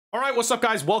All right, what's up,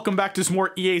 guys? Welcome back to some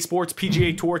more EA Sports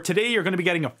PGA Tour. Today, you're going to be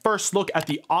getting a first look at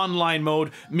the online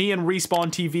mode. Me and Respawn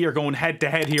TV are going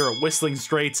head-to-head here at Whistling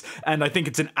Straits, and I think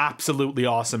it's an absolutely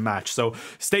awesome match. So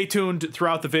stay tuned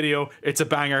throughout the video. It's a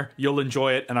banger. You'll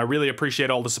enjoy it, and I really appreciate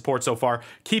all the support so far.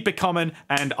 Keep it coming,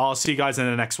 and I'll see you guys in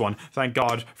the next one. Thank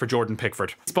God for Jordan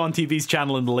Pickford. Respawn TV's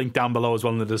channel in the link down below as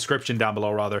well, in the description down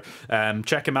below, rather.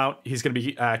 Check him out. He's going to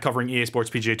be covering EA Sports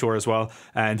PGA Tour as well,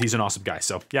 and he's an awesome guy.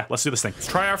 So yeah, let's do this thing. Let's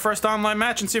try our first online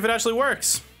match and see if it actually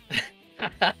works.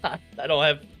 I don't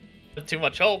have too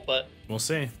much hope, but we'll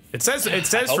see. It says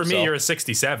for me you're a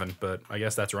 67, but I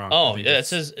guess that's wrong. Oh yeah, it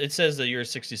says that you're a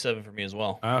 67 for me as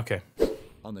well. Okay.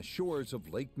 On the shores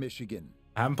of Lake Michigan.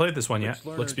 I haven't played this one yet.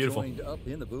 Looks beautiful.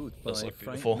 Does look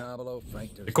beautiful.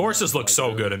 The courses look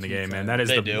so good in the game, man. That is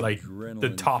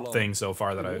the top thing so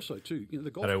far that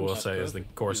I will say is the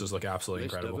courses look absolutely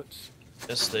incredible.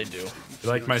 Yes, they do. You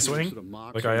like my swing?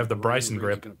 Like I have the Bryson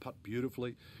grip. I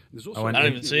don't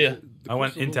even see you. I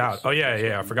went into out. Oh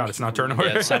yeah, I forgot it's not turn order.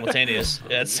 Yeah, it's simultaneous.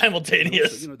 Yeah, it's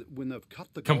simultaneous.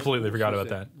 Completely forgot about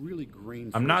that.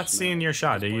 I'm not seeing your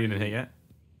shot. You didn't hit yet?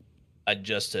 I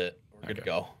just hit. We're good to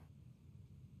go.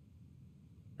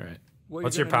 All right.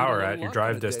 What's your power at? Your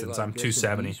drive distance? I'm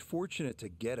 270.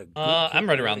 I'm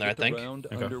right around there, I think.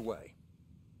 Okay.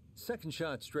 Second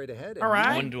shot straight ahead. All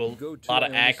right. Going to a lot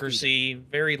of accuracy,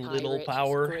 very little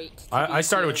power. I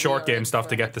started with short game stuff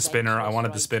to get the spinner. I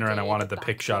wanted the spinner and I wanted the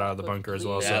pick shot out of the bunker as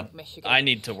well. Yeah, so I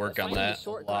need to work on that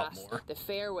a lot more.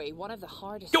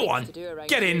 Go on,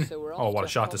 get in. Oh, what a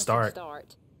shot to start.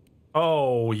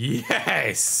 Oh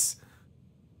yes.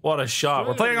 What a shot.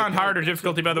 We're playing on harder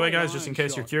difficulty, by the way, guys, just in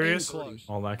case you're curious.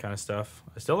 All that kind of stuff.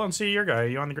 I still don't see your guy. Are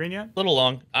you on the green yet? A little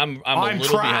long. I'm a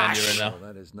little behind you right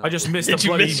now. I just missed Did a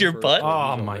bloody... you miss your putt?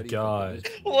 Oh, my God.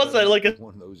 What was that, like a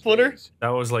footer? That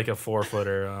was like a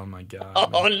 4-footer. Oh, my God.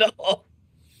 Oh, no.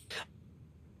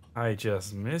 I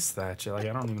just missed that shit. Like,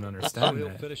 I don't even understand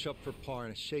that. Finish up for par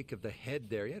and a shake of the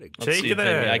head there. Shake of the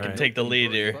head. I can take the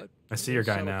lead here. I see your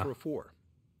guy now.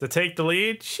 To take the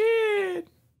lead? Shit.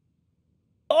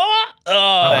 Oh,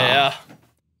 yeah.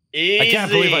 Easy. I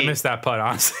can't believe I missed that putt,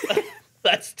 honestly.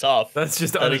 That's tough. That's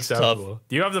just unacceptable.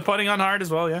 Do you have the putting on hard as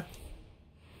well, yeah?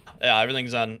 Yeah,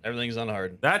 everything's on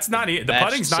hard. That's not easy. The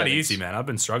putting's not easy, man. I've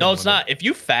been struggling. No, it's not. If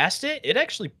you fast it, it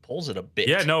actually pulls it a bit.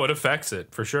 Yeah, no, it affects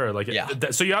it for sure. Like, yeah.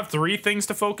 So you have 3 things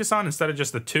to focus on instead of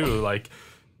just the 2. Like,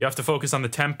 you have to focus on the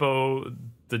tempo,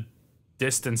 the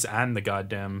distance, and the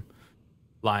goddamn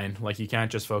line. Like, you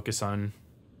can't just focus on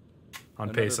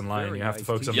pace and line. You have to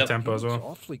focus on the tempo as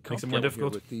well. Makes it more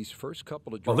difficult.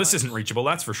 Well, this isn't reachable,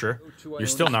 that's for sure. You're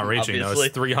still not reaching, though.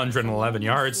 It's 311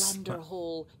 yards.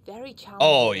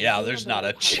 Oh, yeah, there's not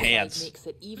a chance.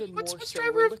 What's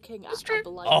driver?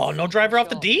 Oh, no driver off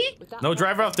the D? No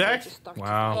driver off deck?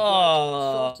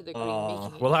 Wow.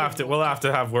 We'll have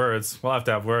to have words. We'll have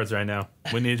to have words right now.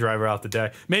 We need driver off the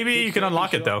deck. Maybe you can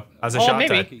unlock it, though, as a shot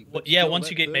maybe. Well, yeah, once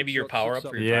you get maybe your power up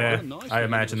for your driver. I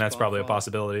imagine that's probably a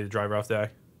possibility, the driver off deck.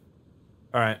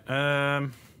 All right,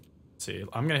 let's see.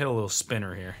 I'm gonna hit a little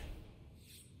spinner here.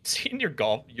 Seeing your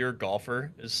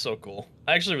golfer is so cool.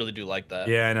 I actually really do like that.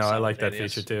 Yeah, I know. I like that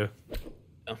feature too.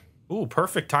 Yeah. Ooh,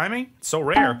 perfect timing. It's so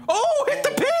rare. Oh, hit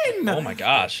the pin! Oh my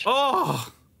gosh.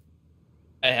 Oh.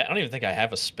 I don't even think I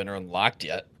have a spinner unlocked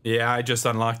yet. Yeah, I just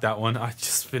unlocked that one. I've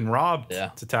just been robbed.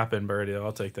 Yeah. To tap in birdie.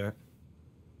 I'll take that.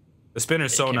 The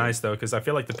spinner's so nice though, because I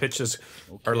feel like the pitches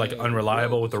are like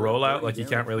unreliable with the rollout. Like you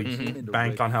can't really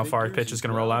bank on how far a pitch is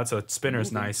gonna roll out. So the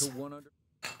spinner's nice.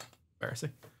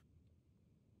 Embarrassing.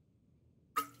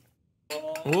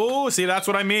 Oh, see, that's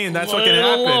what I mean. That's what can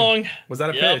happen. Long. Was that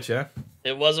a pitch? Yeah.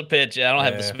 It was a pitch. Yeah, I don't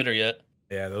have the spinner yet.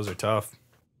 Yeah, those are tough.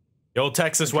 The old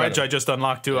Texas wedge I just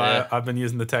unlocked too. Yeah. I've been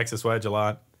using the Texas wedge a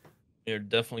lot. You're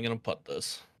definitely gonna putt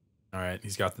this. All right,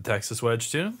 he's got the Texas wedge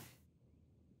too.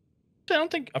 I don't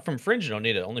think from fringe you don't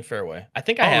need it. Only fairway. I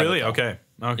think I have. Oh really? It, okay.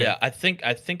 Okay. Yeah, I think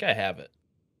I have it.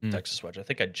 Texas wedge. I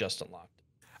think I just unlocked it.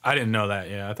 I didn't know that.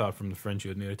 Yeah, I thought from the fringe you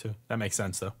would need it too. That makes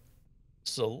sense though.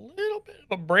 It's a little bit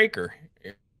of a breaker.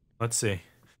 Let's see.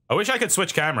 I wish I could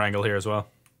switch camera angle here as well.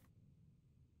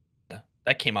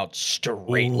 That came out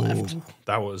straight left.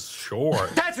 That was short.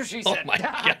 That's what she said. Oh my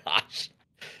gosh.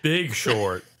 Big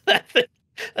short.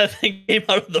 that thing came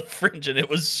out of the fringe and it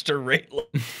was straight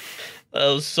left. That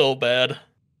was so bad.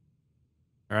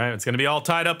 All right, it's going to be all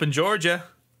tied up in Georgia.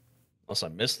 Unless I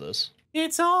missed this.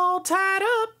 It's all tied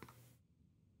up.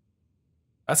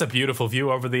 That's a beautiful view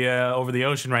over the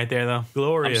ocean right there, though.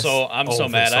 Glorious. I'm so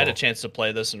mad. I had a chance to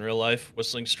play this in real life,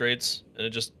 Whistling Straits, and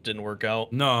it just didn't work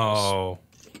out. No.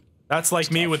 That's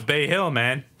like me with Bay Hill,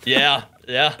 man. Yeah,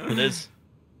 it is.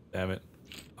 Damn it.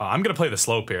 I'm gonna play the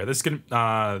slope here. This is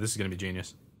gonna be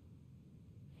genius.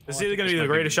 This is either gonna be the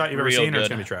greatest shot you've ever seen, or it's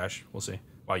gonna be trash. We'll see.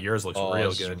 Wow, yours looks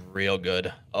real good. Real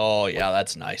good. Oh yeah,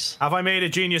 that's nice. Have I made a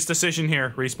genius decision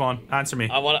here? Respawn, answer me.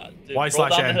 I wanna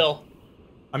Y/N.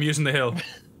 I'm using the hill.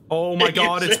 Oh my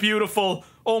god, it's beautiful.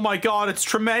 Oh my god, it's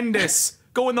tremendous.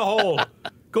 Go in the hole.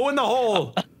 Go in the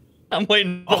hole. I'm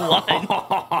waiting for the line.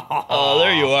 Oh,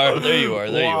 there you are. There you are.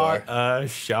 There you are. What a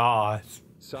shot.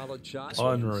 Solid shot.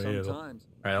 Unreal. All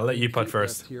right, I'll let you putt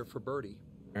first. Here for birdie.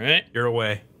 All right. You're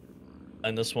away.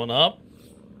 Line this one up.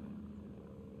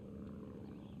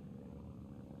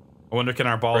 I wonder, can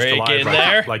our balls Break collide in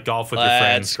there. like golf with your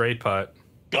friends? Great putt.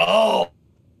 Go.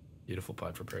 Beautiful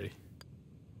putt for Brady.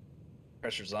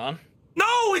 Pressure's on.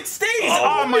 No, it stays.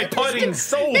 Oh, my putting's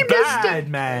so bad,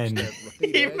 man.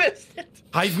 He missed it.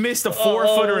 I've missed a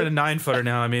 4-footer and a 9-footer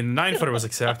now. I mean, 9-footer was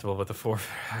acceptable, but the 4-footer,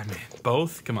 I mean,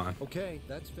 both? Come on. Okay,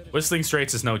 that's finished. Whistling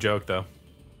Straits is no joke, though.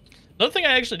 Another thing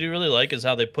I actually do really like is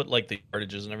how they put like the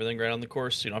yardages and everything right on the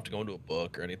course. So you don't have to go into a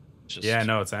book or anything. It's just yeah,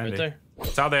 no, it's handy. right there.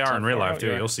 It's how they are in real life, too.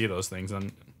 Yeah. You'll see those things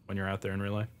when you're out there in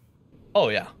real life. Oh,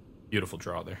 yeah. Beautiful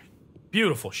draw there.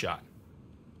 Beautiful shot.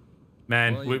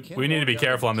 Man, Well, we need to be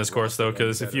careful on this course, though,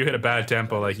 because if you hit a bad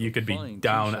tempo, like, you could be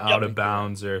down out of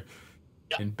bounds or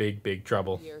in big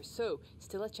trouble. So,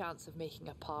 still a chance of making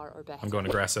a par or better. I'm going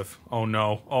aggressive. Oh,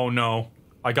 no. Oh, no.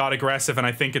 I got aggressive, and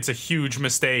I think it's a huge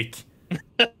mistake.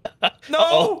 No!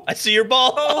 Oh, I see your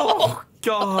ball. Oh,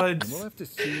 God. We'll have to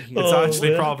see here. It's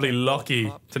actually probably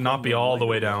lucky to not be all the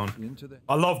way down.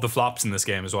 I love the flops in this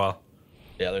game as well.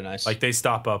 Yeah, they're nice. Like, they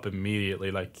stop up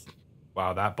immediately. Like,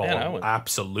 wow, that ball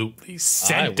absolutely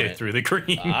sent it through the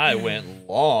green. I went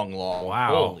long.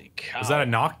 Wow. Holy cow. Was that a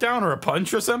knockdown or a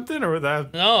punch or something? Or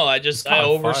that? No, I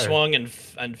overswung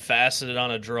and faceted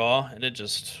on a draw, and it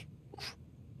just...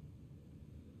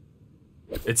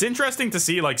 It's interesting to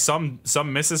see, like, some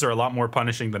misses are a lot more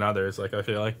punishing than others, like, I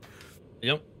feel like.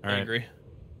 Yep, I agree.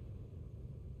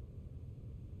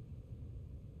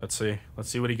 Let's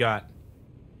see what he got.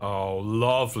 Oh,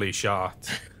 lovely shot.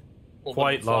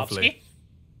 Quite lovely. Is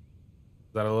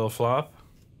that a little flop?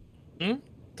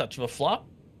 Touch of a flop.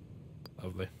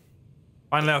 Lovely.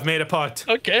 Finally, I've made a putt.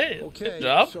 Okay. Good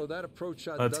job. So that approach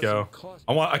shot Let's go. cost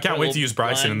I can't wait to use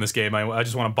Bryson in this game. I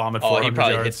just want to bomb it 400 he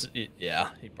probably yards. hits.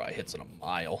 He probably hits it a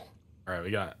mile. All right,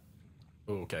 we got.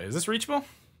 Ooh, okay, is this reachable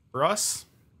for us?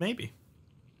 Maybe.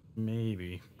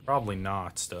 Probably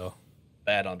not. Still.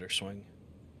 Bad underswing.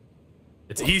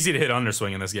 It's easy to hit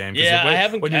underswing in this game. Yeah, I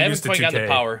haven't quite got the 2K.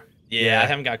 power. Yeah, I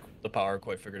haven't got the power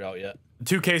quite figured out yet.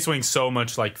 2K swings so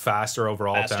much like faster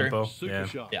overall tempo.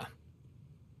 Yeah.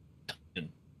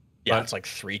 Yeah, it's like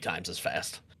 3 times as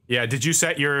fast. Yeah, did you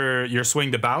set your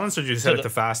swing to balance, or did you set it to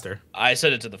faster? I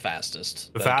set it to the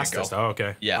fastest. The fastest. Oh,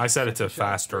 okay. Yeah. I set it to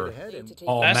faster.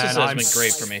 Oh Fastest man, has been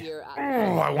great for me.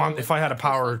 Oh, if I had a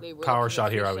power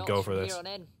shot here, I would go for this.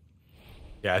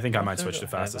 Yeah, I think I might switch to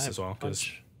fastest as well, because.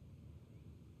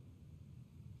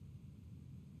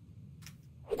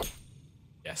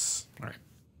 Yes. All right.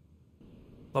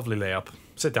 Lovely layup.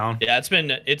 Sit down. Yeah, it's been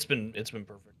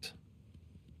perfect.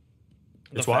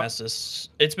 The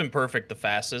fastest. It's been perfect. The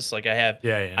fastest. Like I have.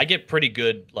 Yeah. I get pretty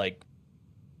good like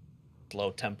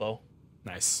low tempo.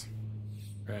 Nice.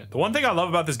 Right. The one thing I love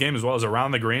about this game as well is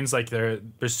around the greens. Like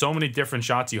there's so many different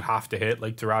shots you have to hit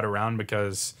like throughout a round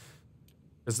because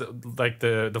like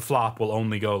the flop will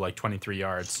only go like 23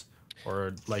 yards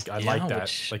or like I like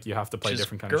that. Like you have to play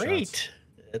different kind of shots.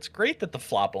 It's great that the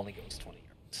flop only goes 20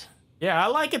 yards. Yeah, I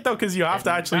like it though because you have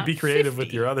to actually be creative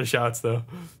with your other shots though.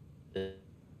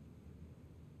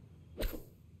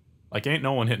 Like, ain't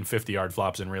no one hitting 50-yard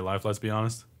flops in real life, let's be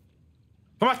honest.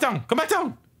 Come back down! Come back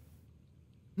down!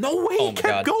 No way, he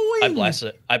kept going! I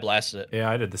blasted it. Yeah,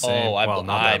 I did the same. Oh, well,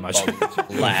 not that much.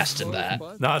 Blasted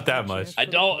that. Not that much. I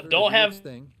don't have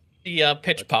the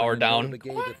pitch power down.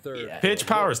 Yeah. Pitch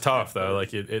power is tough, though.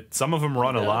 Like, some of them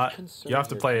run a lot. You have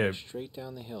to play it. You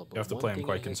have to play them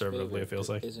quite conservatively, it feels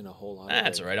like.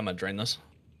 That's alright, I'm gonna drain this.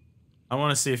 I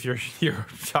want to see if your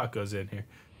shot goes in here.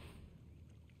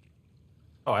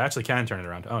 Oh, I actually can turn it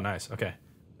around. Oh, nice. Okay.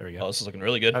 There we go. Oh, this is looking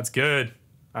really good. That's good.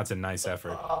 That's a nice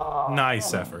effort.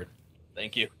 Nice effort.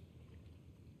 Thank you.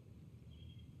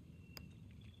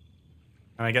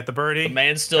 Can I get the birdie? The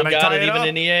man still got it even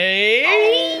in EA.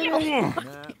 Oh.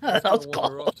 That was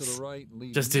close.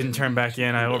 Just didn't turn back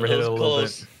in. I overhit it a little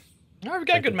bit. No, we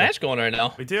got a good match going right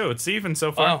now. We do. It's even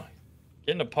so far. Wow.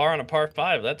 Getting a par on a par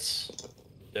 5. That's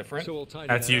different.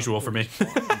 That's usual for me.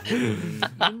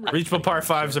 Reachable par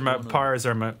 5s are my pars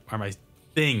are my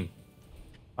thing.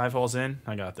 5 holes in,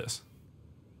 I got this.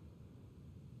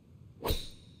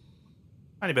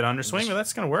 Tiny bit underswing, but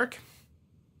that's gonna work.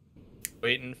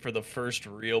 Waiting for the first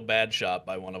real bad shot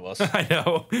by one of us. I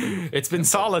know. It's been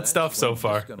solid stuff so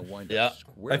far. Yeah.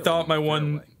 I thought my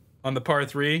one on the par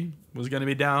 3 was going to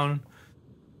be down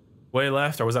way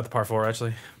left, or was that the par 4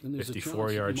 actually?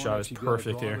 54-yard shot is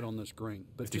perfect here.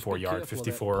 54-yard,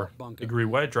 54-degree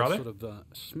wedge, draw there.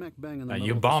 Now,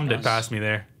 you bombed it past me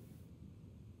there.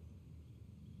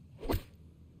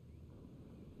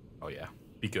 Oh yeah,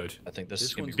 be good. I think this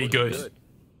is going to Be good.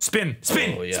 Spin,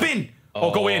 spin, Oh, yeah. spin.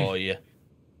 Oh, go in. Oh, yeah.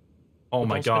 Oh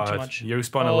my Don't spin too god, much. you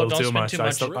spun a Oh, little don't too spin much. too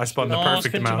much. I spun the Don't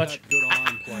perfect spin too amount.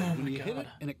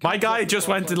 much. My guy just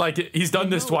went to like, he's done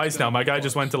this twice now. My guy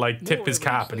just went to like tip his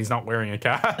cap and he's not wearing a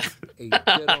cap.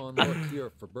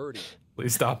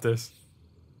 Please stop this.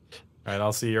 All right,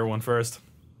 I'll see your one first.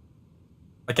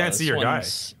 I can't see your guy.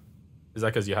 Is that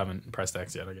because you haven't pressed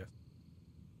X yet, I guess?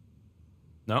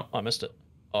 No? Oh, I missed it.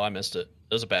 Oh, I missed it.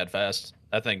 It was a bad fast.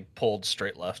 That thing pulled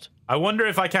straight left. I wonder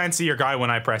if I can't see your guy when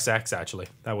I press X, actually.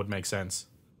 That would make sense.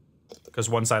 Because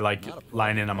once I like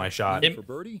line in on my shot. It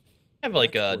have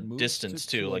like a distance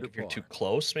too, like if you're too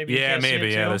close, maybe. Yeah, you can't see maybe.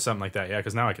 it, Yeah, too. there's something like that. Yeah,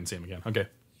 because now I can see him again. Okay.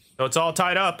 So it's all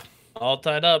tied up. All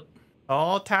tied up.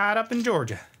 All tied up in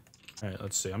Georgia. All right,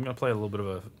 let's see. I'm going to play a little bit of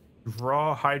a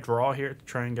draw, high draw here to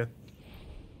try and get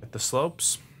the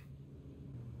slopes.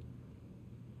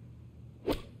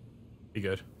 Be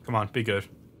good. Come on, be good.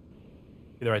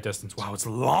 Be the right distance. Wow, it's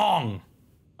long.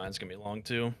 Mine's gonna be long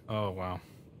too. Oh, wow.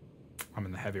 I'm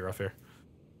in the heavy rough here.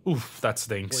 Oof, that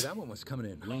stinks. Boy, that one was coming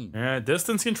in lean. Yeah,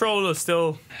 distance control is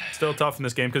still tough in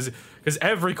this game because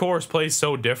every course plays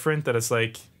so different that it's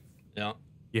like Yeah.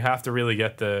 you have to really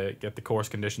get the course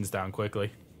conditions down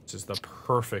quickly. This is the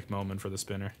perfect moment for the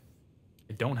spinner.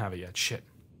 I don't have it yet. Shit.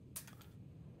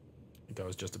 I think I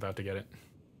was just about to get it.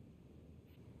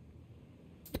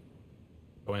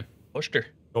 Go in. Pushed her.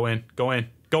 Go in. Go in.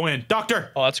 Go in.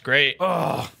 Doctor! Oh, that's great.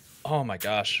 Oh, Oh my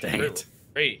gosh. Dang it.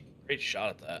 Great shot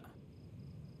at that.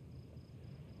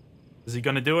 is he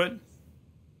gonna do it?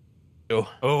 Oh.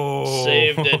 Oh.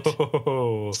 Saved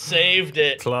it. Saved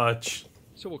it. Clutch.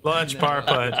 So we'll Clutch clean that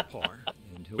par up. putt.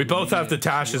 We both have the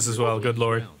tashes as well. Good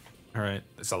lord. All right.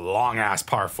 It's a long ass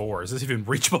par 4. Is this even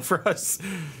reachable for us?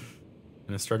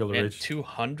 Gonna struggle to And reach.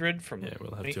 200 from. Yeah,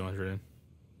 we'll have 200 in.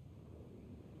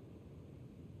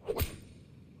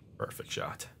 Perfect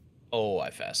shot. Oh,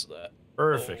 I fasted that.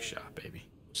 Perfect shot, baby.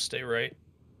 Stay right.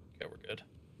 Okay, we're good.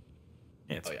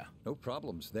 Yeah, it's, Oh yeah. No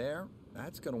problems there.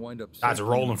 That's going to wind up. that's safely in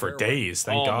rolling the for fairway. days.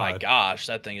 Thank oh God. my gosh,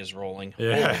 that thing is rolling.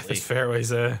 Yeah, Holy. this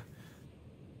fairway's a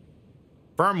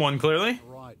firm one, clearly.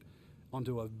 Right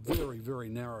onto a very, very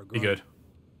narrow Be green. good.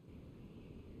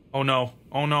 Oh no.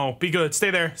 Oh no. Be good.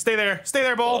 Stay there. Stay there. Stay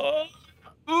there, ball.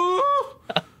 Ooh.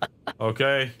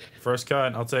 Okay. First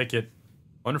cut. I'll take it.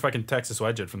 Wonder if I can Texas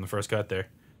wedge it from the first cut there.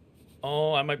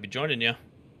 Oh, I might be joining you.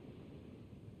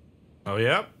 Oh,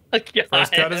 yep. Yeah,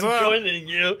 First cut I as am well. joining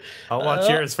you. I'll watch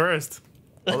yours first.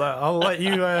 I'll let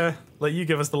you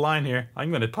give us the line here. I'm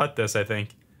gonna putt this, I think.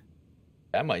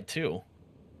 I might too.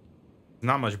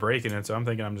 Not much break in it, so I'm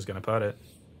thinking I'm just gonna putt it.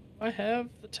 I have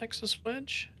the Texas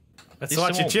wedge. Let's These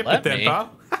watch you won't chip it let then, me.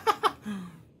 pal.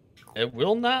 It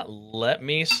will not let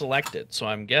me select it, so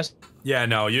I'm guessing Yeah,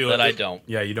 no, you. that I don't.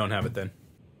 Yeah, you don't have it then.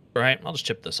 All right, I'll just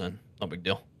chip this in. No big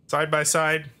deal. Side by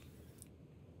side.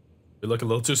 You look a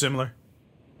little too similar.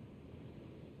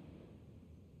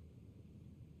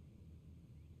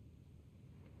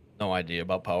 No idea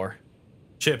about power.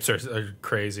 Chips are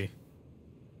crazy.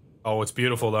 Oh, it's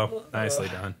beautiful though. Nicely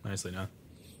done. Nicely done.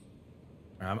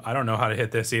 I don't know how to hit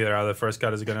this either. How the first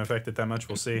cut is going to affect it that much.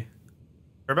 We'll see.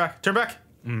 Turn back. Turn back.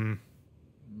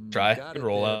 Try. Got Good it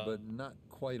roll there, out. but not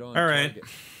quite on All right. target.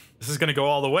 This is going to go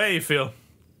all the way, you feel.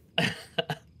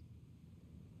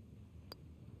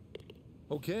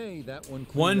 Okay, that one.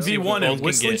 1v1 both in can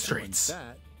Whistling get- Straits.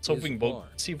 Let's hope we can both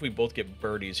see if we both get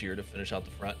birdies here to finish out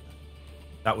the front.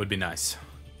 That would be nice.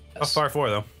 Yes. How far 4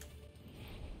 though?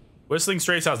 Whistling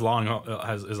Straits has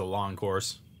is a long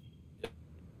course.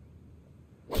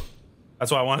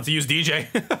 That's why I wanted to use DJ.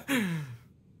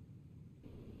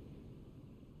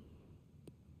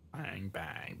 Bang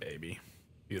bang, baby. Oh,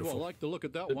 I Beautiful. like the look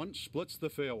at that one. Splits the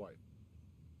fairway.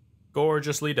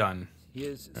 Gorgeously done.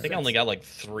 I think I only got like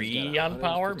 3 on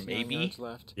power, maybe.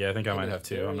 Yeah, I think I might have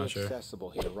 2. I'm not sure.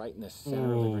 Here, right in the center of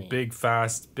the Ooh, green. big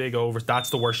fast, big over. That's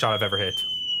the worst shot I've ever hit.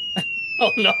 Oh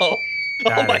no!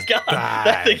 That Oh my is god! bad.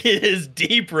 That thing is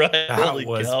deep right. That Holy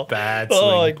was cow. bad swing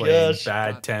Oh my playing, gosh!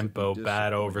 bad tempo,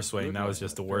 bad overswing. That was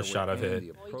just the worst shot I've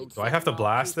hit. Do I have to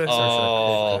blast this or should I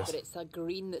Oh. hit But this? it's a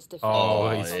green that's Oh,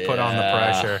 defended. he's put on the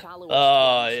yeah. pressure.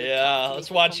 Oh, yeah. Let's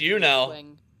watch you now.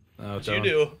 No, What you don't.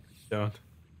 do? Don't.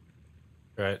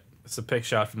 Right. It's a pick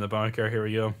shot from the bunker. Here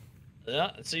we go.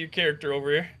 Yeah, I see your character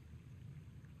over here.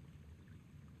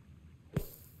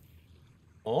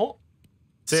 Oh.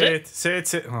 Sit.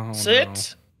 Oh,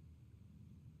 Sit.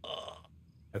 No.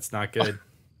 That's not good.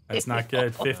 That's not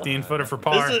good. 15-footer for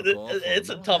par. It's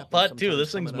a tough putt, too.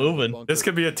 This thing's moving. This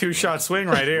could be a 2-shot swing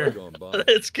right here.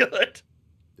 It's good.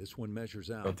 This one measures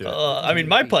out. Don't do it. I mean,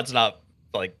 my putt's not,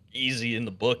 like, easy in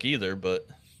the book either, but...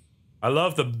 I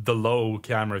love the low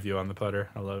camera view on the putter.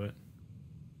 I love it.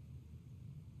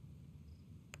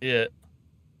 Yeah.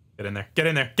 Get in there. Get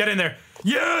in there. Get in there.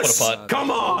 Yes! What a putt. Come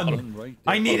on!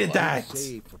 I needed that.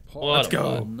 Let's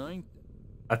go.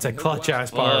 That's a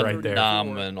clutch-ass par right there.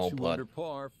 Phenomenal putt.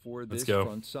 Let's go.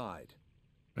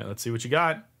 Right, let's see what you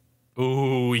got.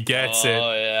 Ooh, he gets it.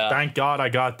 Oh, yeah. Thank God I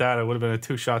got that. It would have been a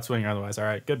 2-shot swing otherwise. All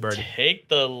right, good birdie. Take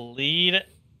the lead.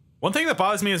 One thing that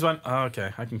bothers me is when... Oh,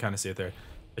 okay, I can kind of see it there.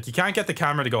 Like, you can't get the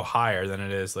camera to go higher than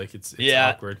it is. Like, it's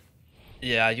awkward.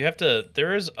 Yeah, you have to...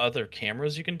 There is other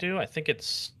cameras you can do. I think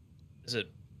it's... Is it...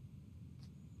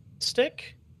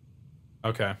 Stick?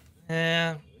 Okay.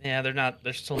 Yeah, they're not...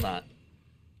 They're still not.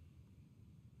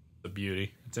 The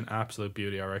beauty. It's an absolute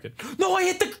beauty, I reckon. No, I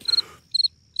hit the...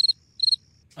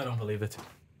 I don't believe it.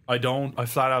 I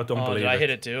flat out don't believe it. I hit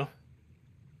it too?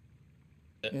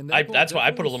 That's why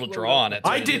I put a little draw on it.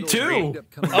 I did too.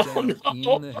 Oh,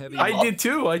 no. I did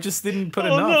too. I just didn't put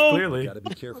enough, clearly. Gotta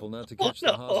be careful not to catch the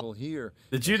hosel here.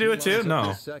 Did you do it too?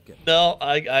 No. No,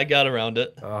 I got around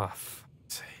it. Oh, for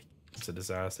fuck's sake. It's a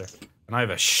disaster. And I have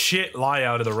a shit lie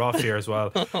out of the rough here as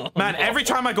well. Man, every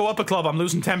time I go up a club, I'm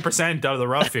losing 10% out of the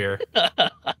rough here.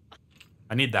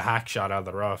 I need the hack shot out of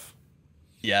the rough.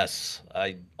 Yes,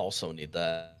 I also need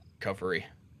that recovery.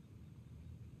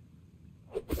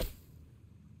 Is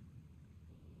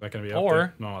that gonna be up Or-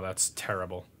 there? No, that's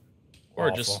terrible. Or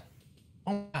Awful. just...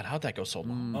 Oh, God, how'd that go so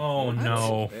long? Oh,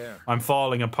 no. I'm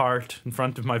falling apart in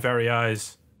front of my very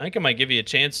eyes. I think I might give you a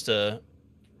chance to...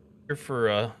 Here for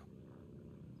an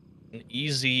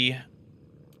easy...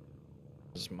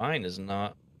 Because mine is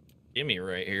not... Gimme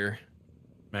right here.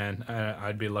 Man,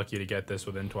 I'd be lucky to get this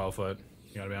within 12 foot.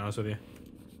 You gotta be honest with you.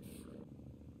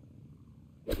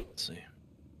 Let's see.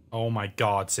 Oh my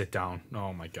God, sit down.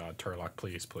 Oh my God, Turlock,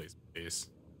 please, please, please.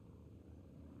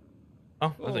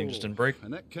 Oh, that thing just didn't break.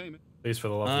 And that came in. Please, for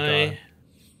the love of God.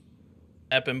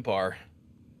 Ep and par.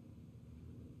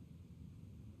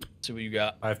 Let's see what you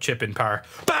got. I have chip in par.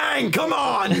 Bang! Come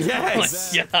on!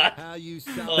 Yes! Yeah.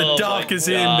 The dock is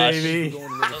in, baby.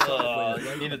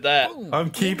 Needed that. I'm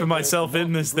keeping myself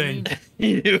in this thing.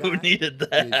 You needed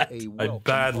that. I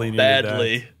badly needed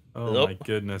Badly. that. Oh Nope. my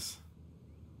goodness.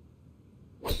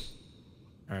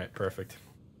 Alright, perfect.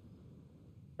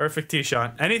 Perfect tee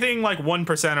shot. Anything like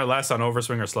 1% or less on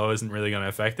overswing or slow isn't really going to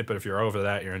affect it, but if you're over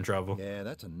that, you're in trouble. Yeah,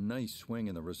 that's a nice swing,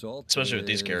 and the result Especially with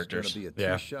these is characters. gonna be a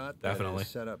Yeah, tee shot that is definitely.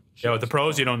 set up Yeah, with the just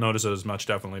pros, you fine. don't notice it as much,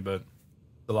 definitely, but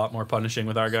it's a lot more punishing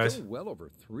with our guys. Still well over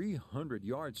 300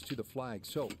 yards to the flag,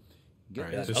 so get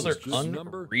Alright, that this Another is good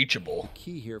number. unreachable.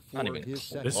 Key here for Not even his close.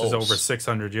 second. This is over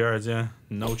 600 yards, yeah.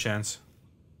 No chance.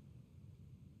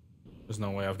 There's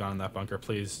no way I've gone in that bunker,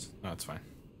 please. No, it's fine.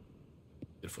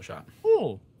 Beautiful shot.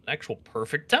 Oh, actual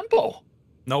perfect tempo.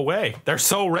 No way. They're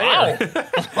so rare. Wow.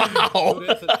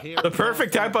 The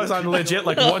perfect tempos on legit,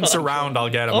 like once around, I'll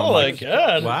get them. Oh I'm my like,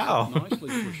 God. wow. Nicely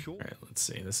for sure. All right, let's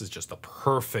see. This is just a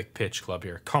perfect pitch club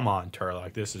here. Come on,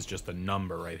 Turlock. This is just a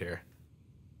number right here.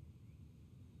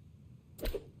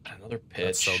 Another pitch.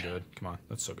 That's so good. Come on.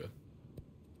 That's so good.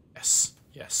 Yes.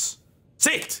 Yes.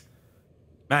 Sit!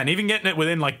 Man, even getting it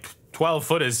within like 12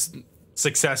 foot is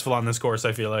successful on this course,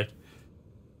 I feel like.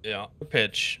 Yeah,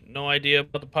 pitch. No idea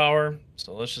about the power,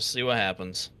 so let's just see what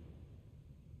happens.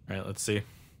 All right, let's see.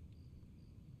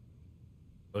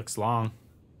 Looks long.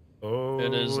 Oh,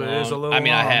 It is a long. little I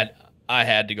mean, long. I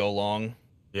had to go long.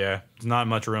 Yeah, there's not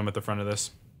much room at the front of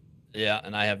this. Yeah,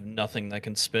 and I have nothing that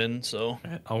can spin, so All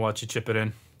right, I'll watch you chip it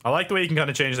in. I like the way you can kind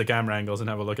of change the camera angles and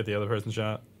have a look at the other person's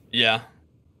shot. yeah.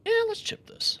 Yeah, let's chip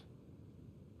this.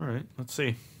 All right, let's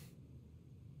see.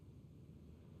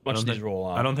 Watch don't these think- roll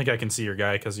on. I don't think I can see your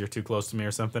guy because you're too close to me or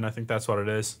something. I think that's what it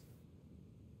is.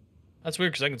 That's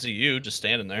weird because I can see you just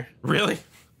standing there. Really?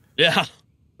 Yeah,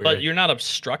 but Weird. you're not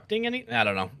obstructing any. I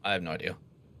don't know. I have no idea.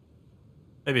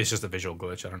 Maybe it's just a visual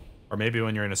glitch. I don't know. Or maybe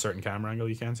when you're in a certain camera angle,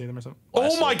 you can't see them or something. Oh, I Oh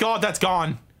see my it. God, that's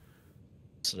gone.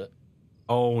 This is it.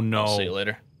 Oh no. I'll see you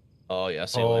later. Oh yeah,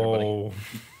 see you later, buddy. Oh,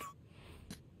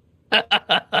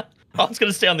 Oh, it's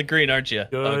gonna stay on the green, aren't you?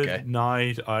 good Okay.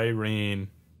 night, Irene.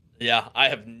 Yeah, I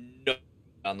have no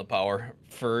on the power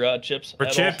for chips. For at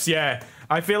all. chips, yeah.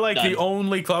 I feel like the None.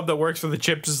 only club that works for the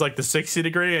chips is like the 60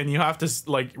 degree, and you have to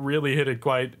like really hit it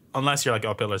quite, unless you're like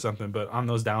uphill or something. But on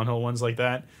those downhill ones like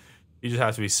that, You just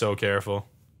have to be so careful.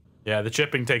 Yeah, the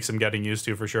chipping takes some getting used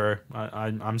to for sure.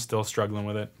 I'm still struggling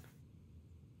with it.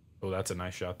 Oh, that's a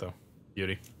nice shot though.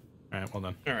 Beauty. All right, well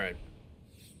done. All right.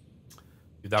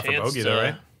 Do that for bogey though,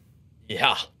 right?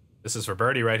 Yeah. This is for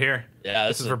birdie right here. Yeah,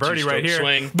 this is for birdie right here.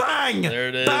 Swing. Bang! There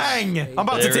it is. Bang! I'm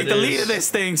about to take the lead of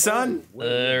this thing, son.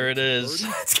 There it is.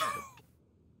 Let's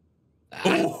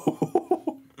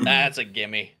go. That's a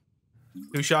gimme.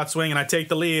 2-shot swing and I take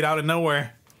the lead out of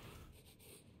nowhere.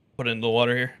 Put it in the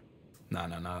water here. No.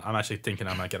 I'm actually thinking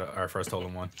I might get our first hole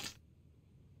in one.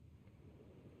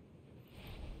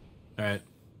 All right.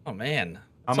 Oh man.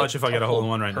 How much if I get a hole in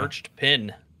one right now? Perched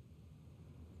pin.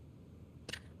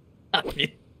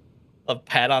 A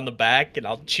pat on the back and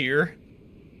I'll cheer.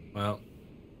 Well,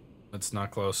 it's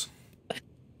not close.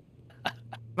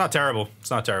 Not terrible.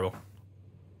 It's not terrible.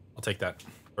 I'll take that.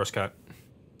 First cut.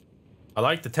 I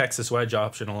like the Texas wedge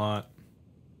option a lot.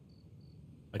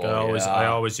 Like I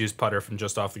always use putter from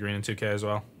just off the green in 2K as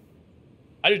well.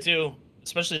 I do too,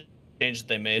 especially the change that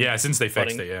they made. Yeah, since they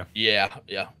fixed it, yeah.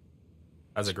 Yeah.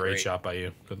 That's a great shot by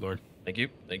you. Good lord. Thank you.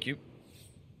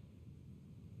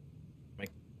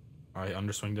 I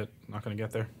underswinged it. Not gonna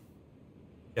get there.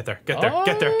 Get there. Get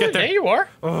there. Yeah, you are.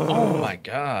 Oh my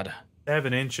god.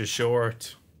 7 inches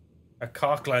short. A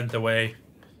cock length away.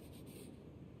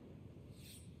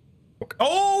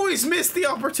 Oh, he's missed the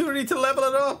opportunity to level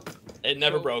it up. It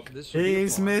never broke.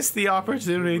 He's missed the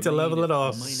opportunity to level it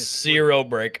up. 0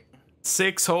 break.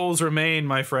 6 holes remain,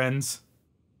 my friends.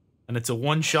 And it's a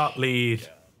 1-shot lead.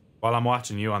 While I'm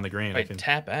watching you on the green, I can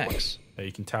tap X. Yeah,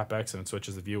 you can tap X and it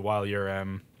switches the view while you're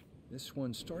This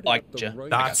one started Like, at the right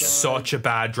That's side. such a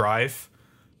bad drive.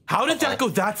 How did that go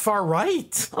that far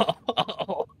right?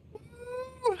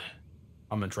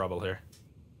 I'm in trouble here.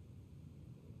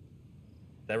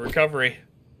 That recovery.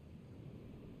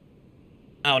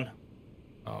 Down.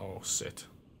 Oh, sit.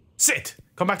 Sit!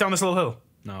 Come back down this little hill.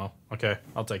 No. Okay,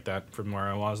 I'll take that from where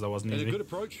I was. That wasn't And a easy. good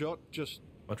approach shot. Just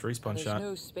Much respawn There's shot.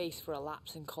 no space for a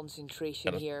lapse in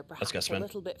concentration here. Perhaps go a spin.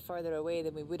 little bit further away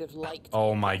than we would have liked.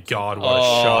 Oh my god, what a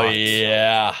Oh shot.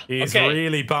 yeah. He's Okay.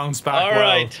 really bounced back All well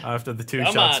right. after the Come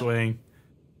 2-shot on. swing.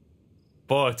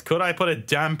 But could I put a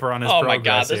damper on his Oh my god,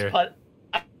 progress this here? putt.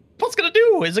 What's it gonna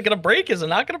do? Is it gonna break? Is it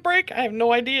not gonna break? I have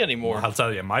no idea anymore. Well, I'll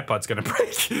tell you, my putt's gonna break.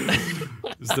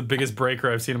 This is the biggest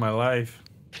breaker I've seen in my life.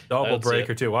 Double That's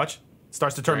breaker it. too. Watch.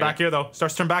 Starts to turn Drain back here though.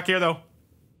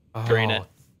 Drain it.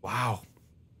 Wow.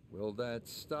 Will that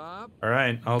stop? All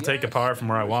right, I'll take a par from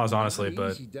where I was, honestly,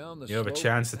 but you have a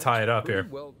chance to tie it up here.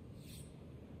 Well,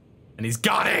 And he's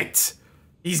got it.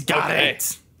 He's got Okay.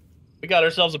 it. We got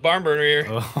ourselves a barn burner here.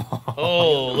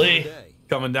 Holy.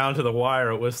 Coming down to the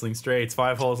wire at Whistling Straits.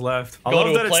 5 holes left. I Go love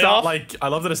to a that it's not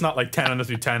playoff? like 10 under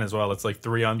through 10 as well. It's like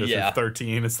 3 under Yeah. through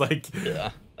 13. It's like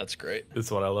Yeah, that's great. it's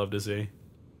what I love to see.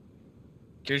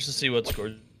 Curious to see what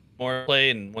scores more play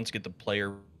and once you get the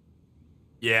player.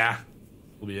 Yeah,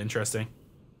 will be interesting.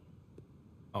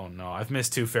 Oh no, I've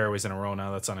missed 2 fairways in a row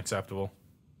now. That's unacceptable.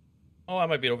 Oh, I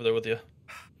might be over there with you.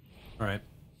 All right,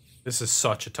 this is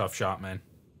such a tough shot, man.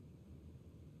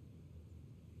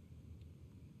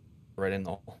 Right in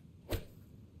the hole.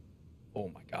 Oh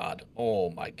my god.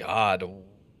 Oh my god.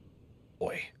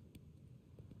 Boy.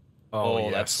 Oh,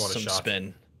 yes, that's what a some shot.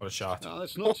 spin. What a shot. no,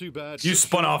 that's not too bad. You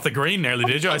spun off the green nearly,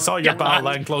 did you? I saw your ball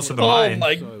line close to the Oh line.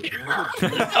 my So,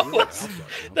 god.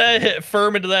 That hit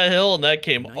firm into that hill and that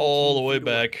came all the way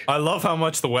back. I love how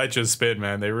much the wedges spin,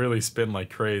 man. They really spin like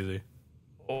crazy.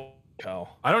 Oh cow.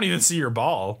 I don't even see your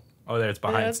ball. Oh, there, it's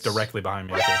behind. Yeah, It's it's- directly behind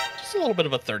me. Okay. Just a little bit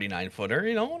of a 39-footer,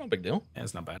 you know, no big deal. Yeah,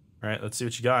 it's not bad. All right, let's see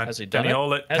what you got. Has he done Can he it?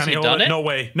 hold it? Has Can he hold done it? No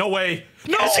way. No way.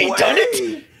 No Has he way. done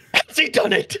it? Has he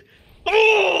done it?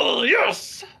 Oh,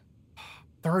 yes!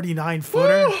 39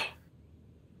 footer.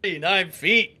 39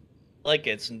 feet. Like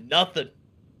it's nothing.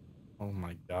 Oh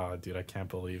my god, dude, I can't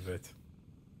believe it.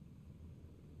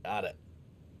 Got it.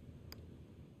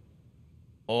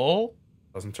 Oh.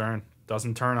 Doesn't turn.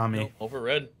 Doesn't turn on me. No, over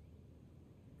red.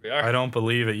 We are. I don't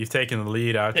believe it. You've taken the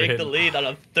lead after Take hitting. the lead on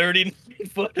a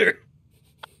 39-footer.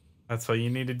 That's what you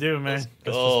need to do, man. Let's That's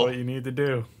just go. what you need to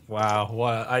do. Wow.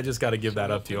 What? I just got to give that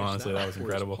up to you, honestly. That was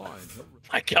incredible.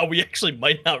 My God, we actually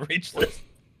might not reach this.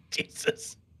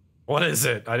 Jesus. What is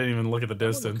it? I didn't even look at the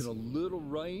distance. looking a little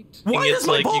right. Why It's does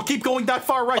my like ball you- keep going that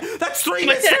far right? That's 3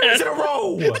 Man. mistakes in a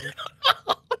row.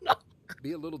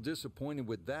 Be a little disappointed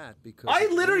with that because I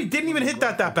literally didn't even hit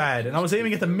that bad, and I was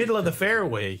aiming at the middle of the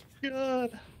fairway.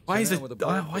 God. Why is it?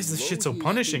 Why is this shit so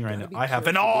punishing right now? I have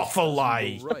an awful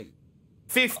lie.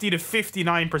 50 to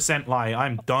 59% lie.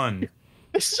 I'm done.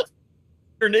 It's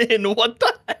turned in. What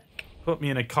the heck? Put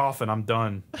me in a coffin. I'm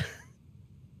done.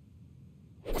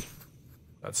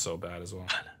 That's so bad as well.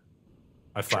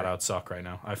 I flat out suck right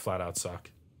now. I flat out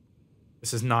suck.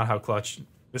 This is not how clutch.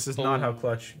 This is not how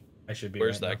clutch I should be.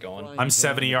 Where's right that now. going? I'm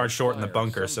 70 yards short in the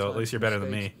bunker, so at least you're better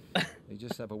than me. They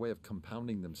just have a way of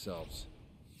compounding themselves.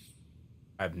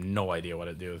 I have no idea what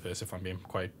to do with this, if I'm being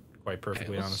quite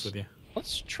perfectly honest with you.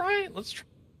 Let's try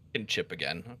and chip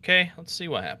again, okay? Let's see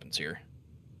what happens here.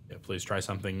 Yeah, please try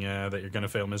something that you're gonna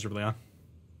fail miserably on.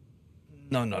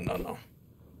 No, no, no, no.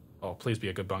 Oh, please be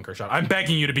a good bunker shot. I'm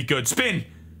begging you to be good. Spin!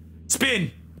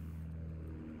 Spin!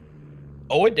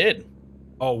 Oh, it did.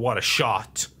 Oh, what a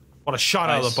shot. What a shot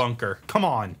out of the bunker. Come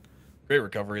on. Great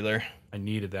recovery there. I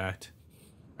needed that.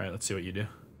 All right, let's see what you do.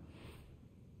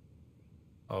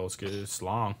 Oh, it's good. It's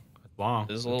long. It's long.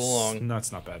 It is a little long. No,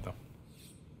 it's not bad, though.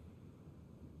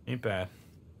 Ain't bad.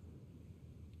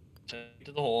 To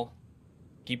the hole.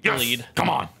 Keep the lead. Come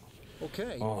on.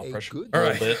 Okay. Oh, pressure. Good All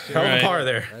right. bit. Hell of a par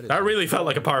there. That really felt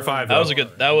like a par 5, though.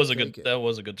 That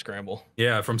was a good scramble.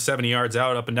 Yeah, from 70 yards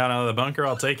out, up and down out of the bunker,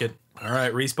 I'll take it. All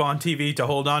right, Respawn TV to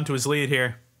hold on to his lead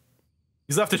here.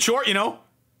 He's left it short, you know.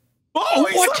 Oh,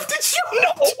 he's left it short.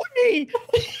 No way.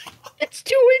 It's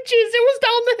 2 inches. It was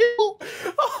down the hill.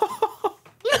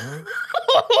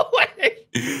 No way.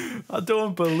 I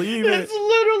don't believe it. It's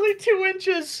literally 2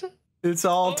 inches. It's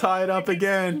all tied up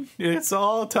again. It's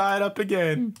all tied up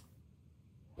again.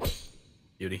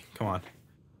 Beauty, come on.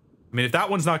 I mean, if that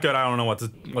one's not good, I don't know what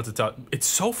to tell. It's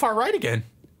so far right again.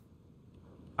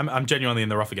 I'm genuinely in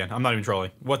the rough again. I'm not even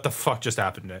trolling. What the fuck just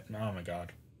happened? Oh my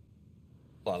god.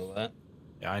 A lot of that.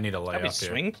 Yeah, I need a layup Maybe here.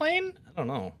 swing plane? I don't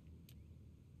know.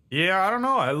 Yeah, I don't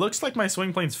know. It looks like my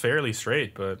swing plane's fairly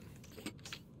straight, but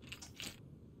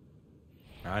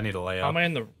I need a layup. How am I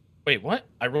in the? Wait, what?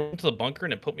 I rolled into the bunker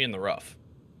and it put me in the rough.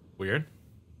 Weird.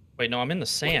 Wait, no, I'm in the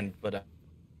sand, but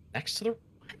next to the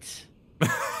what?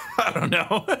 I don't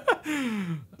know.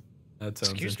 That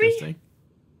sounds Excuse interesting. me?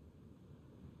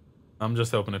 I'm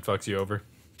just hoping it fucks you over.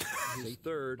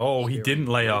 Third. Oh, he didn't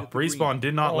lay up. Respawn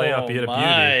did not lay up. He hit a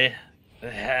beauty.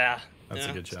 Yeah. That's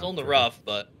a good shot. Still in the rough,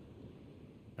 but.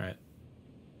 All right.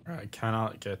 All right. I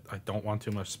cannot get. I don't want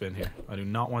too much spin here. I do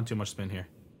not want too much spin here.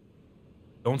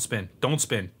 Don't spin. Don't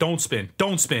spin. Don't spin.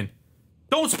 Don't spin.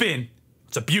 Don't spin.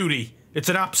 It's a beauty. It's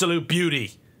an absolute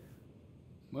beauty.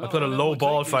 Well, I put a low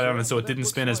ball flight on it so it that didn't looks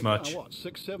spin as like, much. what,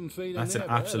 6-7 feet in That's an there?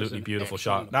 That is absolutely an beautiful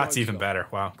shot. excellent That's approach even shot. better.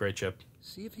 Wow, great chip.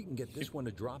 See if he can get this one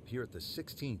to drop here at the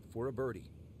 16th for a birdie.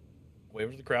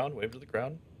 Wave to the crowd. Wave to the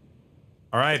crowd.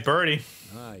 All right, birdie.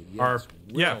 Ah, yes, Or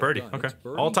yeah, well birdie. done. Okay. It's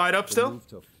birdie. All tied up The still? move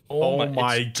to Oh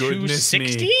my it's goodness me.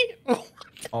 260?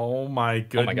 Oh my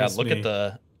goodness. Oh my god, look me. at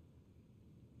the.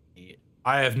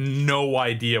 I have no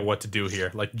idea what to do here.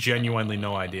 Like, genuinely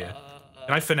no idea.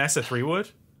 Can I finesse a 3-wood?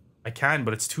 I can,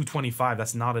 but it's 225.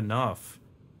 That's not enough.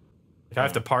 Like, I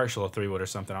have to partial a 3-wood or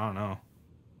something. I don't know.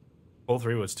 Full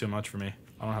 3-wood's too much for me.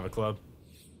 I don't have a club.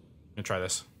 I'm gonna try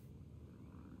this.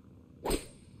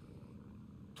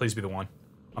 Please be the one.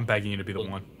 I'm begging you to be the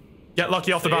one. Get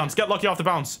lucky off the bounce. Get lucky off the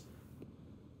bounce.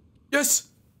 Yes!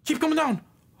 Keep coming down!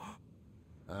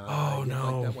 Oh, yeah,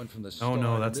 no. like that one from the Oh, start,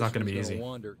 no, and that's this not gonna one's be easy.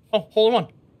 wander. Oh, hole in one.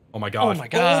 Oh my god. Oh my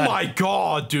god. Oh my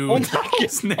god, dude. Oh my That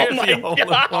was god. nearly Oh a my hole in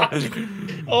god.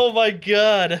 one. Oh my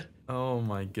god. Oh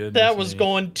my goodness. That was me.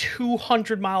 going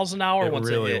 200 miles an hour It once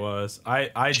really it hit. was.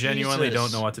 I genuinely don't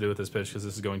Jesus. know what to do with this pitch because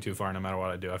this is going too far no matter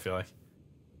what I do, I feel like.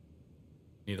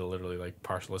 Need to literally like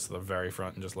partial this to the very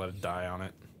front and just let it die on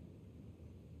it.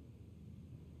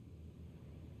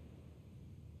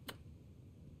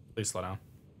 Please slow down.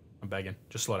 I'm begging.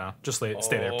 Just slow down. Just stay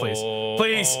there, please.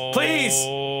 Please! Please!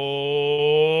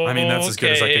 I mean, that's as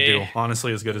good as I could do.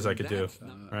 Honestly, as good as I could do. All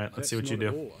right, let's see what you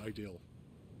That's do. not at all ideal.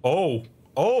 Oh!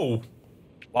 Oh!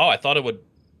 Wow, I thought it would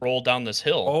roll down this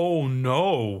hill. Oh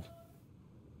no!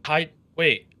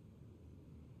 Wait.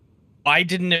 Why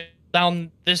didn't it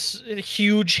down this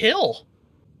huge hill?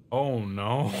 Oh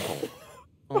no!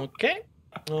 Okay.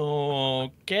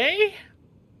 Okay.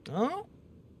 Oh.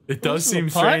 It does This is a seem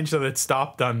putt? strange that it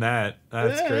stopped on that.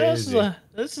 That's Yeah, crazy.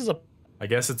 This is a I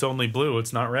guess it's only blue.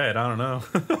 It's not red. I don't know.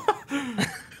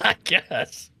 I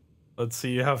guess. Let's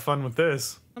see you have fun with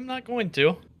this. I'm not going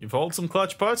to. You've held some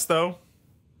clutch putts though.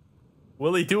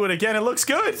 Will he do it again? It looks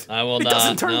good. I will He not.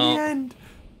 doesn't turn No. the end.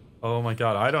 Oh my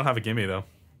god, I don't have a gimme though.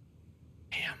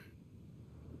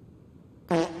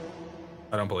 Damn.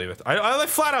 I don't believe it. I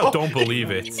flat out don't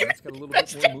believe it. Ooh, that's got a little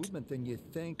bit more movement than you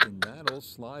think, and that'll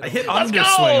slide. I hit on. Let's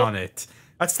underswing go. on it.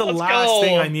 That's the Let's last go.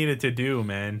 thing I needed to do,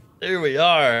 man. There we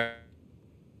are.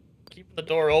 Keeping the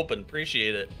door open.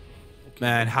 Appreciate it.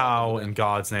 Man, how in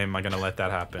God's name am I gonna let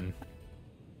that happen?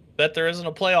 Bet there isn't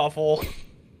a playoff hole.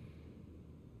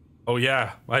 Oh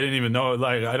yeah, I didn't even know.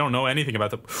 Like, I don't know anything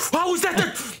about the. How is that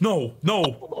there? No,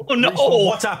 no. Oh no!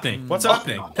 What's happening? What's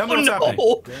happening? Tell me what's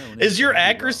happening. Is your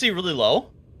accuracy really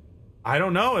low? I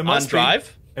don't know. It must on drive?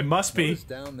 Be. It must be. It's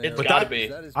But gotta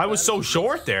be. I was so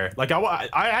short there. Like I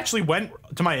actually went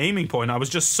to my aiming point. I was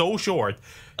just so short.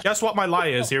 Guess what my lie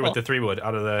is here with the 3-wood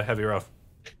out of the heavy rough?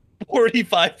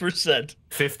 45%.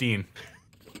 15.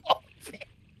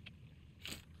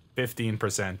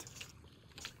 15%.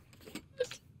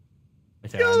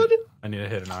 Okay, I need to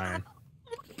hit an iron.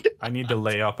 I need to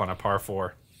lay up on a par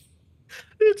 4.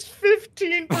 It's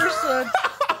 15%.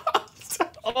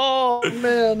 Oh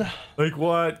man. Like,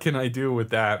 what can I do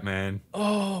with that, man?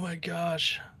 Oh my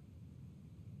gosh.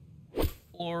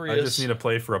 Glorious. I just need to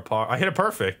play for a par. I hit a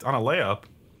perfect on a layup.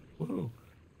 Woo.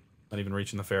 Not even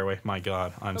reaching the fairway. My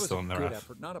God, I'm still in the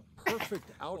rough. Not a perfect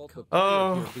outcome.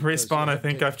 Oh, respawn. I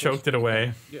think I've choked it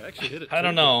away. Yeah, actually hit it. I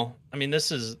don't know. I mean,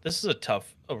 this is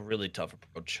a really tough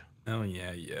approach. Oh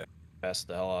yeah, yeah. Pass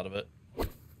the hell out of it. What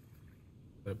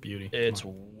a beauty. It's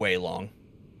way long.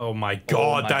 Oh my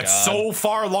God, that's so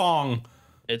far long.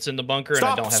 It's in the bunker and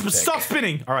I don't have a pick. Stop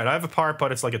spinning. All right, I have a par,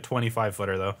 but it's like a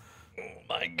 25-footer though. Oh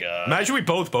my God. Imagine we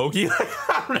both bogey.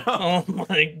 I don't know. Oh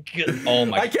my God. Oh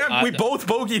my. I can't. We both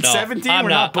bogeyed 17. I'm We're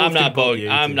not. both I'm not bogey.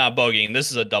 I'm not bogeying. This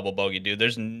is a double bogey, dude.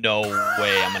 There's no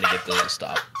way I'm gonna get this to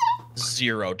stop.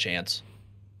 Zero chance.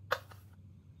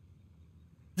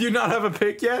 Do you not have a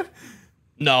pick yet?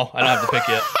 No, I don't have the pick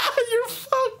yet. You're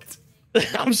fucked.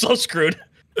 I'm so screwed.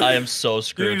 I am so You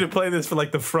screwed. need to play this for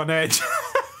like the front edge.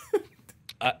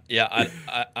 Yeah,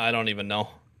 I don't even know.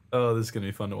 Oh, this is gonna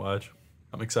be fun to watch.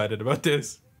 I'm excited about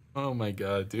this. Oh my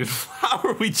God, dude. How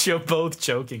are we both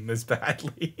choking this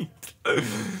badly? I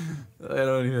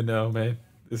don't even know, man.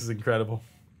 This is incredible.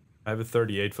 I have a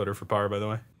 38-footer for par, by the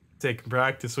way. Taking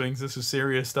practice swings. This is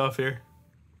serious stuff here.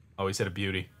 Oh, he's hit a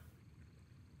beauty.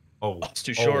 Oh, it's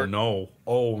too short. Oh no.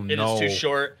 Oh no. It is too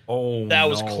short. Oh, that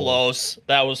was close.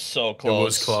 That was so close. It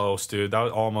was close, dude. That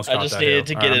was almost. I just needed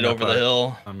to get it over the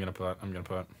hill. I'm gonna put.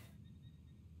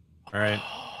 All right.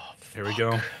 Here we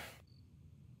go.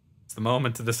 It's the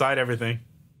moment to decide everything.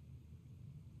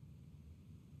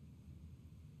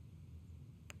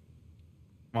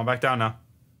 Come on back down now.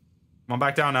 Come on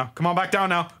back down now. Come on back down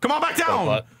now. Come on back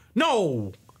down.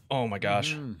 No. Oh my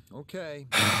gosh. Okay.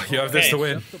 You have this to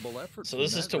win. So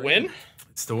this is to win?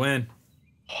 It's to win.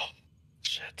 Oh,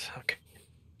 shit. Okay.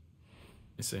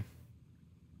 You see.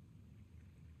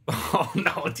 Oh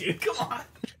no, dude. Come on.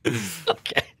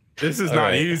 Okay. This is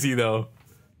not easy though.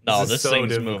 No, this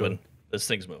thing's moving. This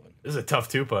thing's moving. This is a tough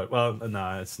 2-putt. Well,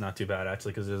 no, it's not too bad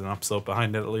actually because there's an upslope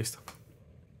behind it at least.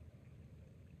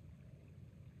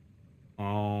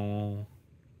 Oh.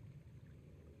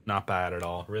 Not bad at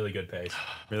all. Really good pace.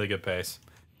 Really good pace.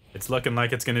 It's looking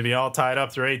like it's going to be all tied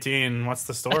up through 18. What's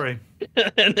the story?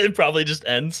 And it probably just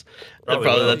ends.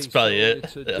 That's probably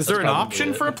it. Is there an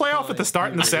option for a playoff at the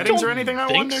start in the settings or anything?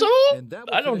 I wonder. So?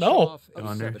 I don't know. 2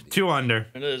 under. 2 under.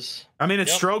 It is. I mean,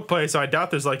 it's stroke play, so I doubt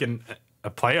there's like a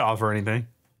playoff or anything.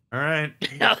 All right.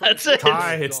 Yeah, that's it.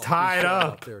 It's tied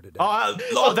up.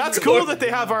 Oh, that's cool that they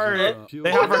have our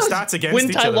stats against win,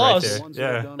 each tie, other loss. right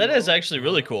there. Yeah. That is actually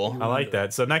really cool. I like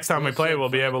that. So next time we play, we'll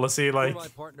be able to see like.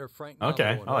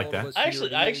 Okay, I like that. I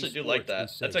actually do like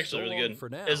that. That's actually really good.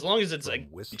 As long as it's like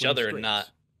each other and not.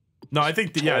 No, I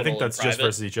think I think that's just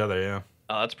versus each other. Yeah.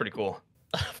 Oh, that's pretty cool.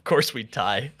 Of course we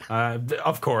tie.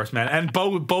 Of course, man. And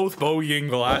both bogeying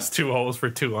the last 2 holes for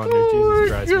 2 under. Jesus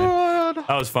Christ, man.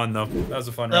 That was fun though. That was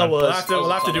a fun round. We'll have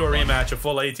to do a rematch, a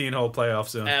full 18-hole playoff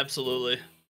soon. Absolutely.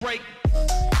 Break.